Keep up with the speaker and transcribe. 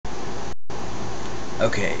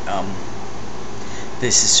Okay,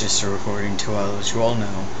 this is just a recording to let you all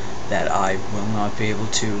know that I will not be able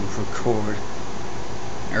to record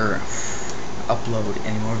or upload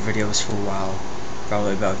any more videos for a while,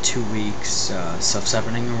 probably about 2 weeks. Stuff's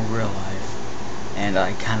happening in real life, and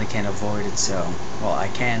I kinda can't avoid it, so, well, I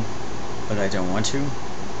can, but I don't want to,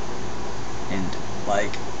 and,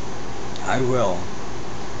 like, I will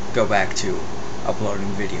go back to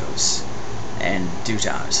uploading videos in due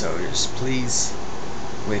time, so just please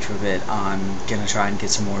wait for a bit. I'm gonna try and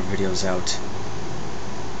get some more videos out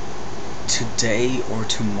today or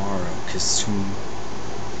tomorrow, because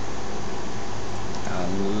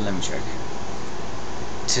let me check.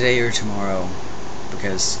 Today or tomorrow,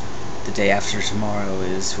 because the day after tomorrow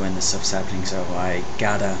is when the stuff's happening, so I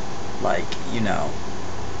gotta, like,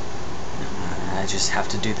 I just have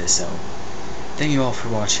to do this. So thank you all for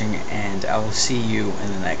watching, and I will see you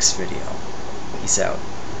in the next video. Peace out.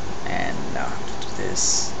 And now I have to do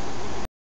this.